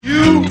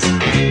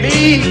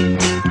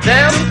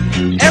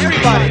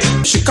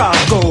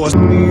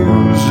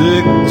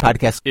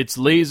podcast. It's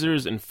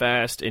Lasers and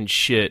Fast and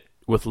Shit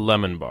with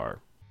Lemon Bar.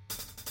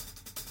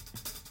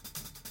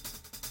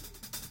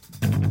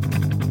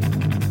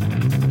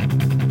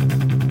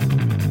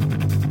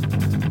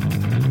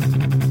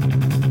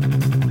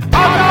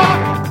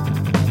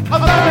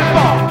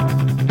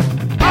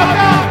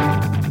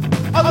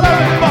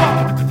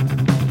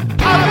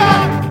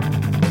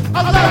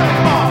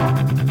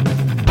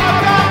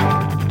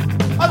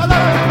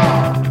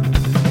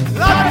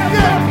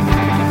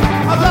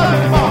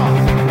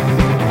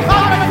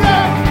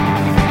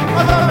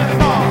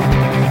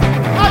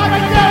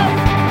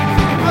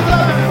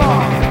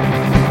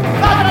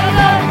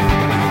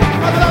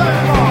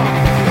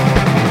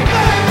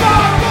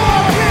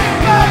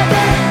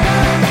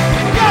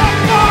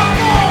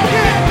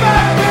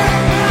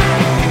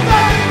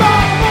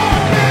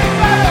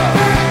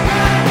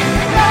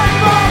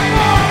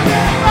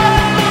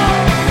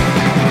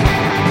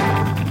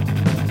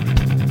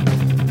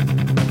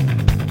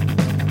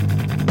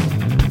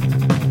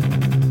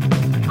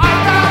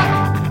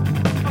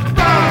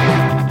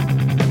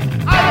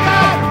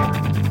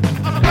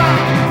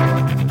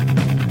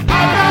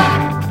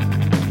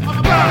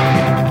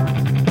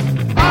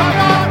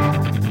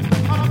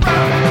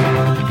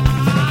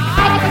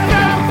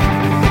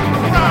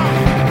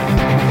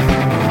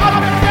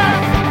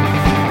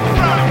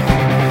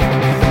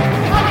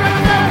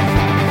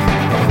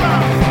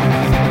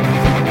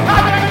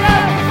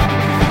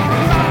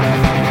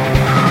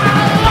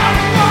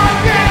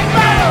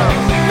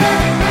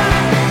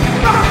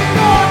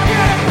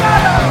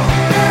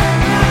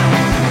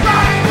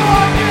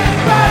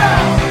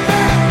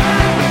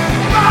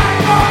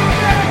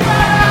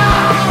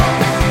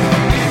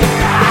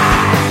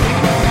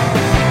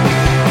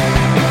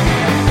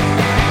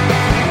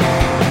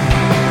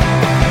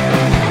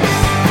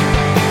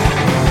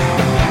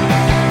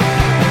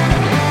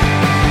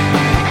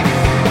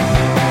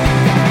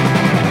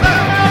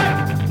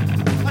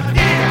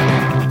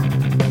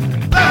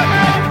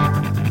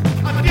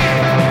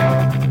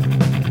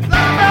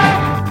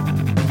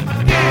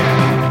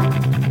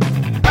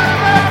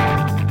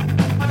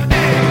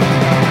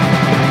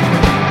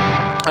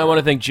 I want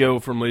to thank Joe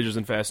from Lasers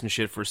and Fast and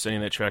Shit for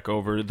sending that track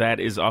over. That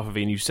is off of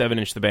a new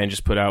 7-inch the band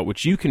just put out,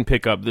 which you can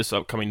pick up this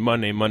upcoming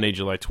Monday,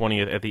 July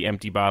 20th at the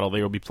Empty Bottle.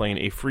 They will be playing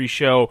a free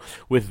show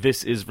with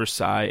This Is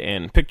Versailles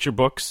and Picture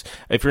Books.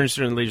 If you're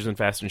interested in Lasers and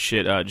Fast and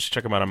Shit, just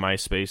check them out on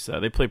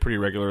MySpace. They play pretty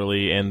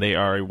regularly, and they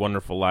are a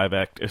wonderful live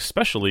act,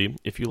 especially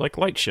if you like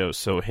light shows.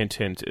 So hint,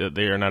 hint,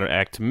 they are not an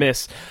act to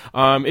miss.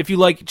 If you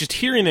like just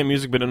hearing their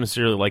music, but don't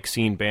necessarily like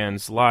seeing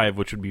bands live,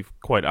 which would be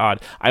quite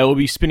odd, I will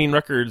be spinning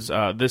records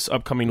this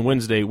upcoming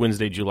Wednesday,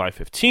 July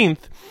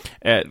 15th,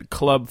 at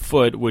Club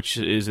Foot, which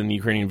is in the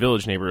Ukrainian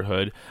Village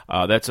neighborhood.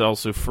 That's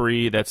also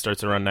free. That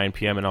starts around 9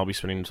 p.m., and I'll be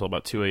spinning until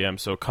about 2 a.m.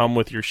 So come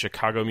with your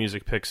Chicago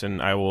music picks,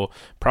 and I will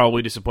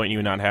probably disappoint you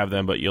and not have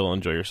them, but you'll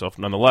enjoy yourself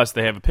nonetheless.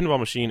 They have a pinball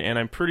machine, and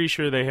I'm pretty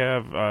sure they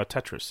have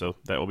Tetris, so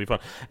that will be fun.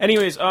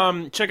 Anyways,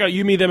 check out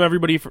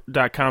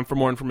youmethemeverybody.com for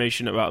more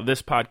information about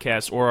this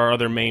podcast or our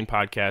other main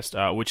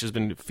podcast, which has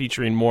been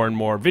featuring more and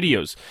more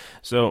videos.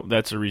 So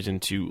that's a reason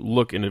to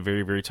look in a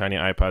very, very tiny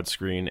iPod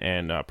screen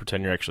and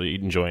pretend you're actually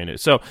enjoying it.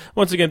 So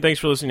once again, thanks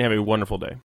for listening. Have a wonderful day.